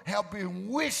people have been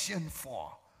wishing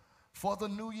for the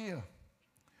new year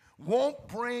won't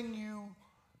bring you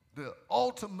the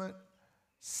ultimate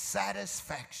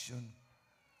satisfaction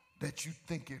that you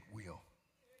think it will.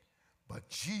 But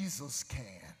Jesus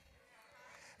can.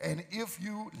 And if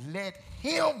you let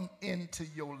him into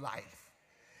your life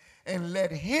and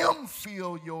let him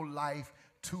fill your life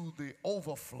to the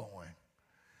overflowing,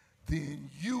 then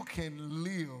you can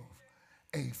live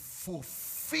a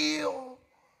fulfilled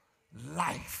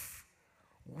life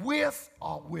with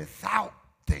or without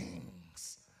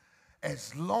things,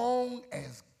 as long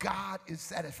as God is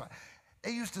satisfied.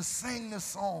 They used to sing this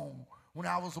song when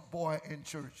I was a boy in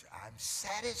church. I'm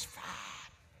satisfied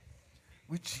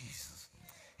with Jesus.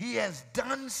 He has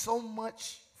done so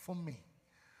much for me.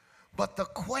 But the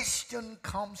question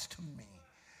comes to me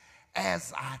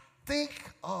as I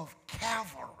think of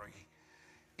Calvary,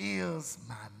 is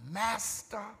my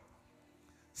master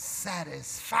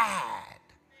satisfied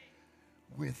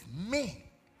with me?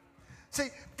 See,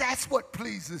 that's what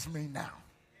pleases me now.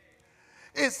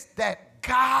 It's that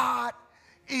God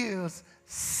is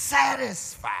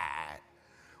satisfied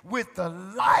with the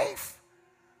life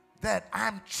that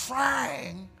I'm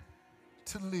trying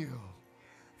to live.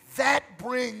 that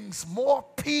brings more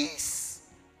peace,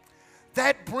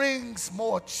 that brings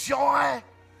more joy,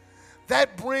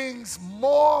 that brings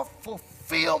more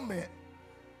fulfillment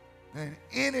than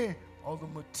any of the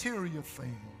material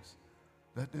things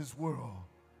that this world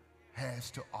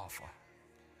has to offer.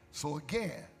 So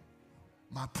again,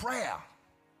 my prayer,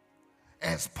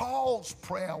 as Paul's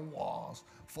prayer was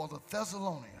for the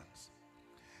Thessalonians,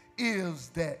 is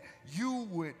that you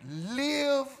would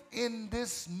live in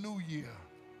this new year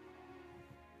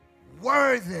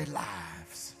worthy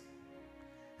lives.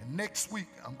 And next week,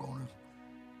 I'm going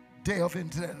to delve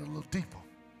into that a little deeper.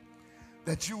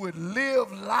 That you would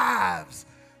live lives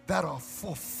that are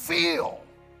fulfilled.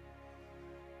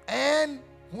 And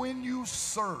when you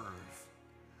serve,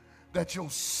 that your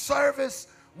service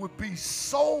would be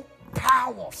so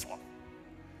powerful.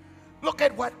 Look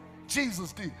at what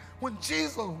Jesus did. When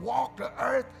Jesus walked the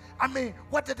earth, I mean,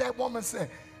 what did that woman say?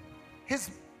 His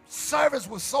service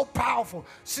was so powerful.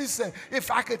 She said,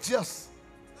 if I could just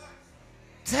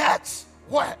touch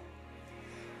what?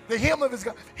 The hem of his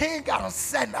garment. He ain't got to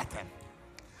say nothing.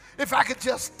 If I could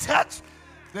just touch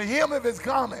the hem of his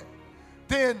garment,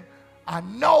 then I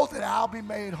know that I'll be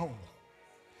made whole.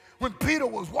 When Peter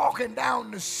was walking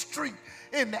down the street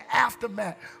in the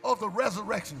aftermath of the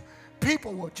resurrection,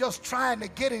 people were just trying to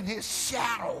get in his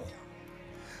shadow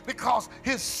because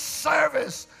his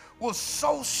service was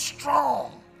so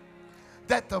strong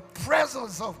that the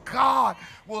presence of God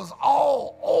was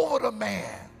all over the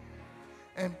man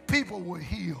and people were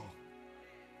healed.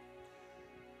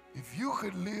 If you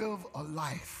could live a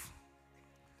life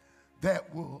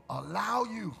that will allow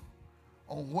you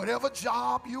on whatever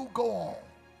job you go on,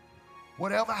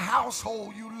 whatever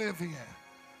household you live in,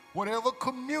 whatever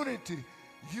community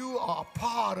you are a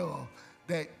part of,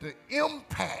 that the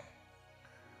impact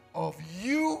of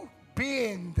you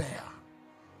being there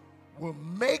will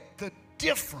make the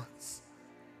difference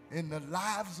in the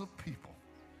lives of people.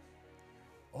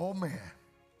 Oh man,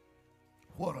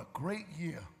 what a great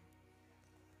year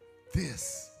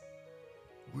this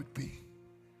would be.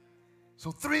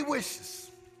 So 3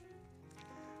 wishes.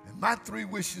 And my 3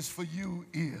 wishes for you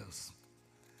is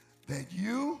that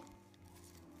you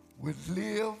would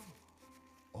live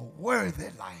a worthy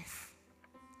life.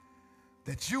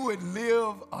 That you would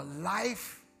live a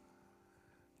life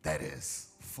that is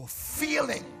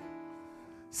fulfilling,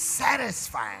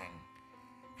 satisfying,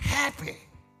 happy,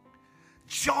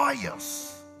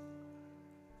 joyous.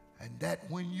 And that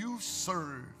when you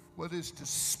serve, whether it's to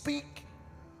speak,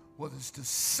 whether it's to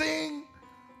sing,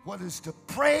 whether it's to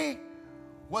pray,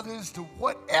 whether it's to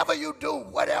whatever you do,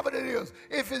 whatever it is,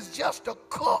 if it's just to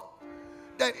cook,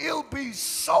 that it'll be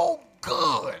so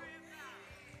good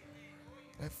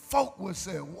that folk would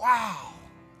say, wow,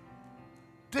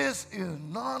 this is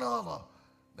none other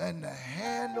than the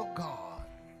hand of God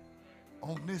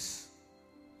on this,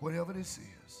 whatever this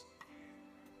is.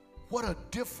 What a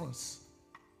difference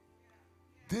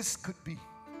this could be.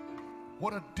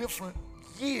 What a different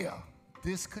year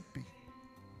this could be.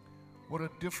 What a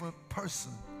different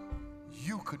person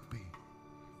you could be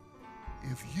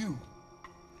if you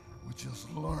would just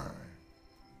learn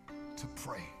to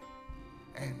pray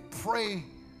and pray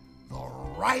the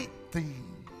right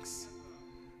things.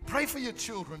 Pray for your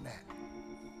children that.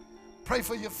 Pray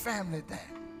for your family that.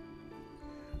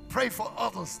 Pray for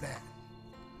others that.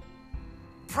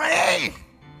 Pray,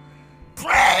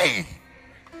 pray,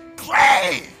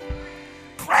 pray,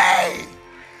 pray.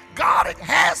 God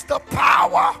has the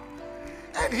power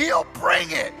and he'll bring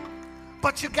it,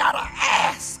 but you gotta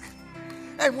ask.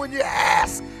 And when you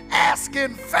ask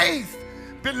in faith,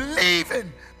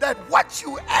 believing that what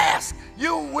you ask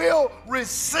you will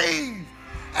receive,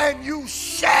 and you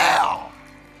shall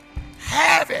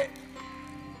have it.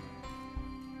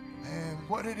 And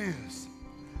what it is.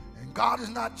 And God is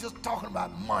not just talking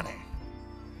about money.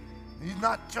 He's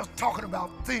not just talking about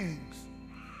things.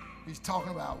 He's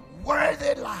talking about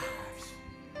worthy lives.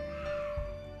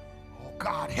 Oh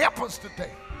God, help us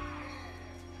today.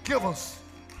 Give us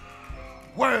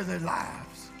worthy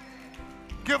lives.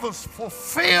 Give us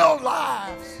fulfilled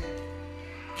lives.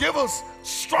 Give us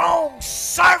strong,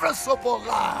 serviceable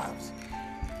lives.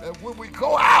 That when we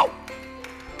go out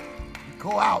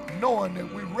knowing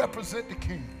that we represent the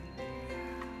King.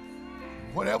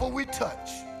 Whatever we touch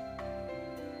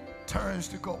turns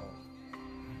to gold.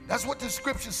 That's what the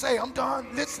scriptures say. I'm done.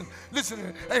 Listen.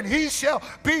 And he shall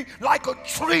be like a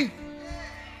tree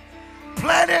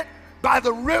planted by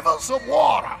the rivers of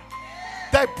water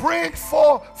that bring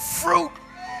forth fruit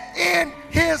in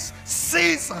his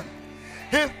season.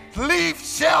 His leaf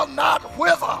shall not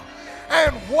wither,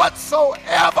 and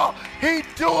whatsoever he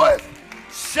doeth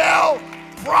shall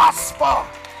prosper.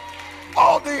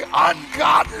 All the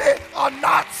ungodly are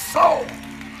not so.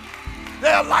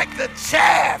 They're like the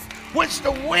chaff which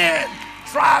the wind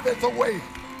driveth away.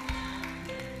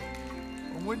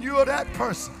 And when you are that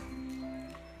person,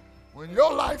 when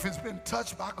your life has been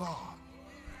touched by God,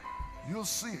 you'll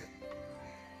see it.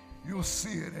 You'll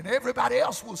see it, and everybody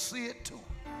else will see it too.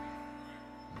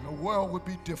 And the world would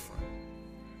be different.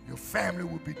 Your family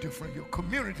would be different. Your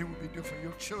community would be different.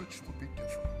 Your church would be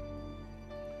different.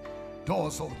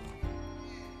 Doors open.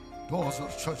 Doors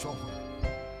of the church open.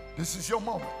 This is your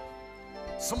moment.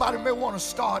 Somebody may want to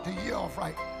start the year off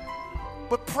right,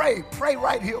 but pray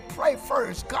right here. Pray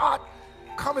first. God,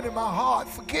 come into my heart.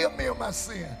 Forgive me of my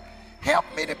sin. Help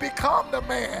me to become the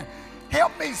man.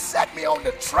 Help me, set me on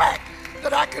the track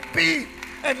that I could be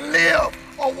and live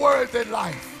a worthy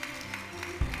life.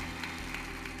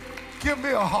 Give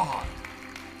me a heart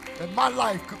that my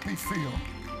life could be filled,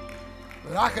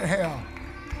 that I could have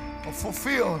a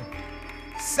fulfilled,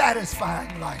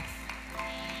 satisfying life.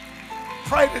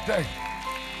 Pray today.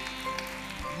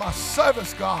 My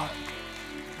service, God,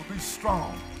 will be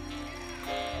strong.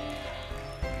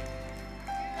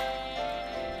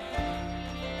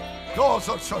 Doors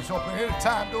of church open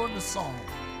anytime during the song.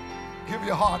 Give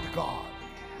your heart to God.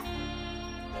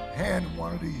 Hand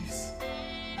one of these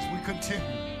as we continue.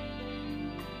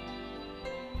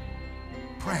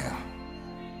 Prayer.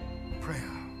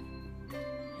 Prayer.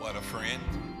 What a friend.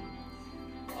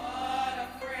 What a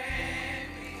friend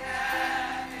we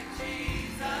have in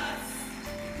Jesus.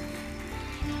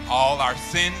 All our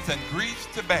sins and griefs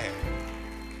to bear.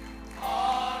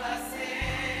 All our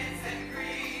sins and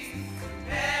griefs to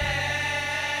bear.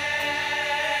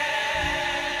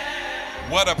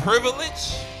 What a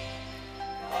privilege.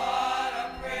 What a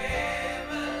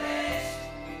privilege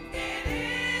it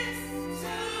is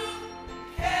to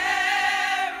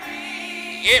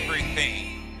carry Everything.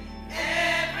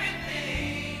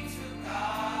 to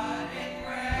God in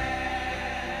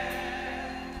prayer.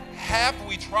 Have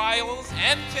we trials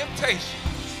and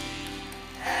temptations?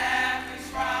 Have we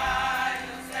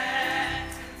trials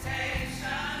and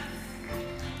temptations?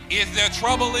 Is there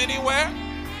trouble anywhere?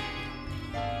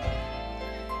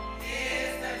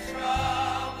 Is there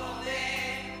trouble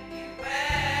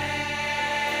anywhere?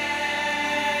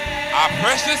 Our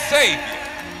precious Savior.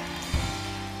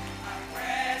 Our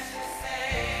precious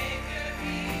Savior,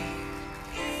 He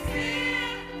is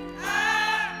still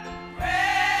our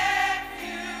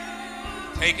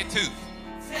refuge. Take it to.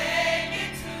 Take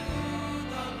it to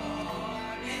the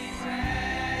Lord in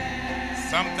prayer.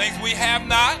 Some things we have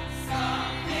not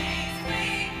Some things we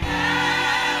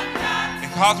have not,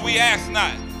 because we ask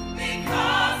not.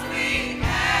 because we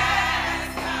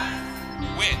ask not.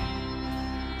 When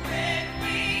When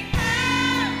we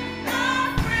have a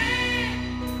friend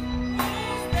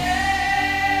who's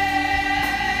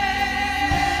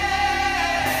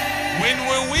there. when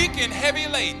we're weak and heavy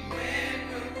laden, When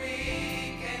we're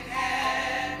weak and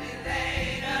heavy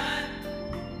laden,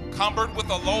 cumbered with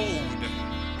a load,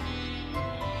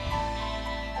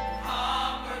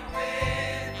 cumbered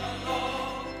with a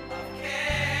load of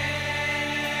care.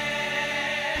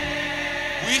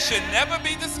 we should never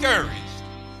be discouraged.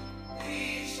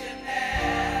 We should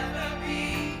never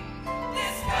be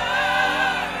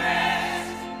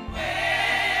discouraged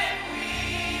when we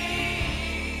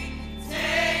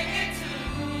take it to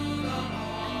the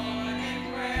Lord in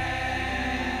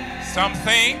prayer. Some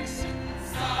things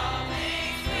Some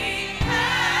things we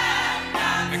have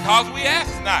not, because we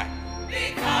ask not.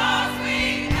 because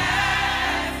we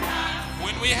ask not.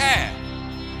 When we have,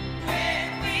 When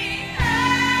we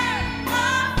have a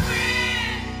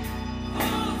friend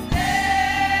who's there.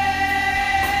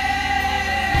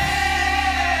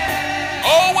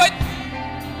 oh, what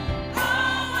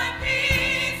Oh, what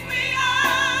peace we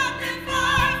often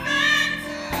forfeit.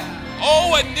 oh,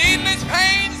 what needless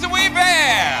pains we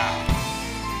bear.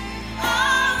 Oh,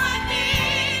 what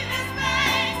needless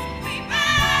pains we bear.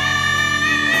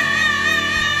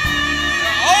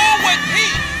 Oh, what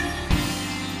peace.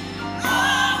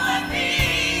 Oh, what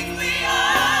peace we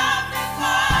often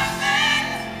forfeit.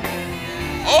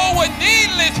 Oh, what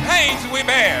needless pains we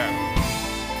bear.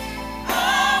 Oh,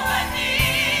 what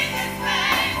needless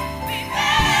pains we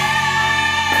bear.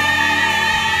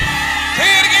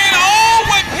 Say it again. Oh,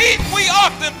 what peace we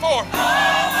often forfeit. Oh,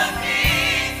 what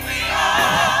peace we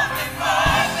often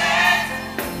forfeit.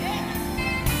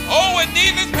 Oh, what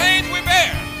needless pains we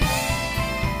bear.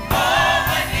 Oh,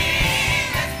 what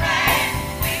needless pains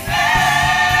we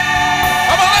bear.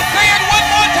 Come on, let's say it one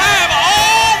more time.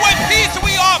 Oh, what peace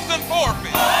we often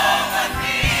forfeit. Oh, what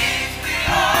peace we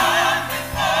often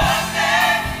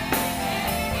forfeit.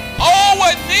 Oh,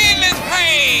 what needless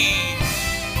pain.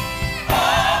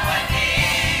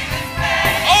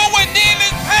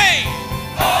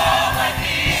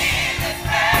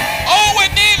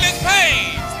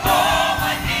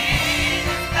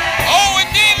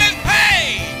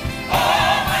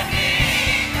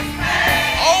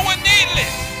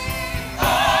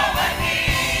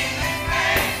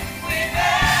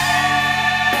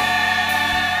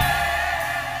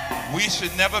 We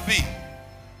should never be.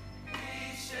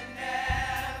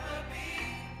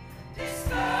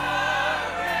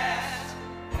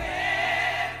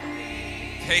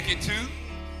 Take it to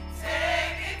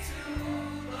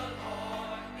the Lord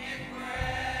in prayer.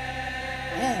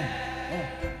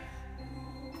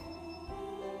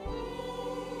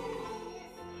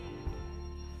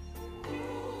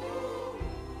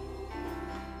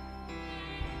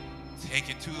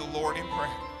 Take it to the Lord in prayer.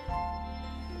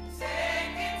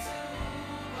 Take it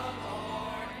to the Lord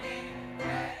in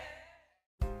prayer.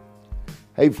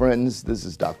 Hey friends, this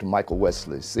is Dr. Michael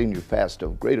Wesley, Senior Pastor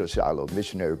of Greater Shiloh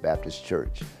Missionary Baptist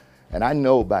Church. And I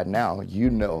know by now you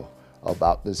know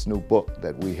about this new book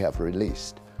that we have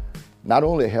released. Not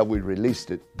only have we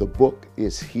released it, the book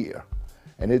is here.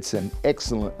 And it's an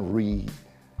excellent read,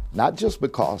 not just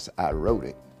because I wrote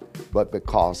it, but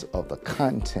because of the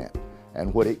content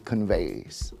and what it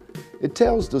conveys. It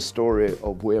tells the story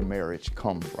of where marriage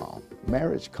comes from.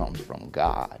 Marriage comes from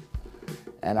God.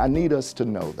 And I need us to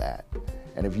know that.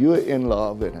 And if you're in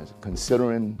love and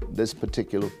considering this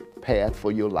particular path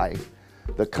for your life,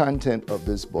 the content of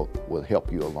this book will help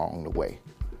you along the way.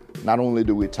 Not only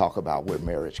do we talk about where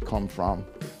marriage comes from,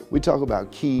 we talk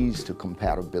about keys to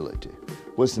compatibility,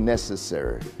 what's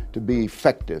necessary to be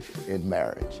effective in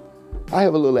marriage. I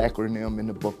have a little acronym in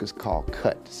the book. It's called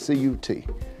CUT, C-U-T,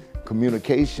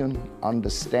 Communication,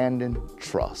 Understanding,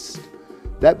 Trust.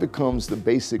 That becomes the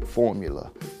basic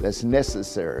formula that's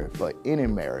necessary for any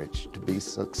marriage to be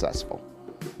successful.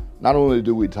 Not only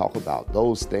do we talk about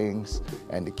those things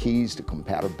and the keys to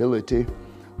compatibility,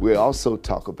 we also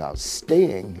talk about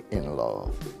staying in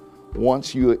love.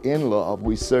 Once you're in love,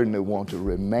 we certainly want to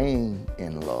remain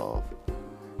in love.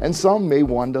 And some may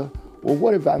wonder, well,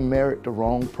 what if I married the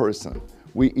wrong person?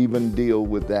 We even deal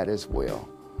with that as well.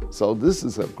 So this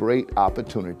is a great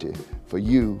opportunity for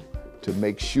you to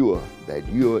make sure that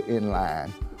you're in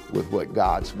line with what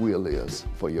God's will is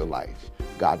for your life.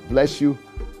 God bless you.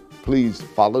 Please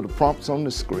follow the prompts on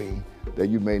the screen that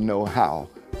you may know how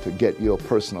to get your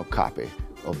personal copy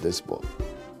of this book.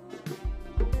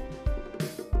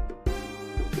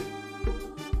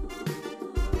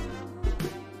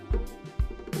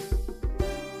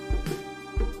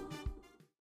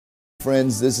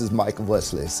 Friends, this is Michael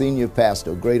Wesley, Senior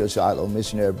Pastor of Greater Shiloh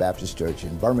Missionary Baptist Church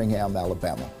in Birmingham,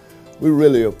 Alabama. We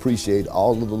really appreciate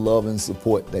all of the love and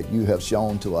support that you have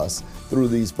shown to us through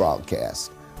these broadcasts.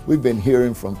 We've been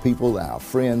hearing from people and our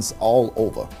friends all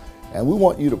over, and we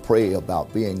want you to pray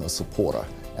about being a supporter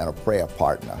and a prayer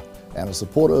partner and a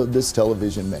supporter of this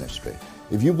television ministry.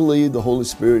 If you believe the Holy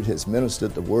Spirit has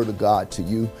ministered the Word of God to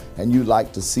you and you'd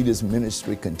like to see this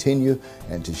ministry continue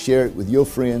and to share it with your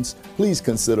friends, please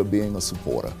consider being a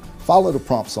supporter. Follow the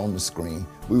prompts on the screen.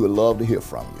 We would love to hear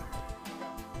from you.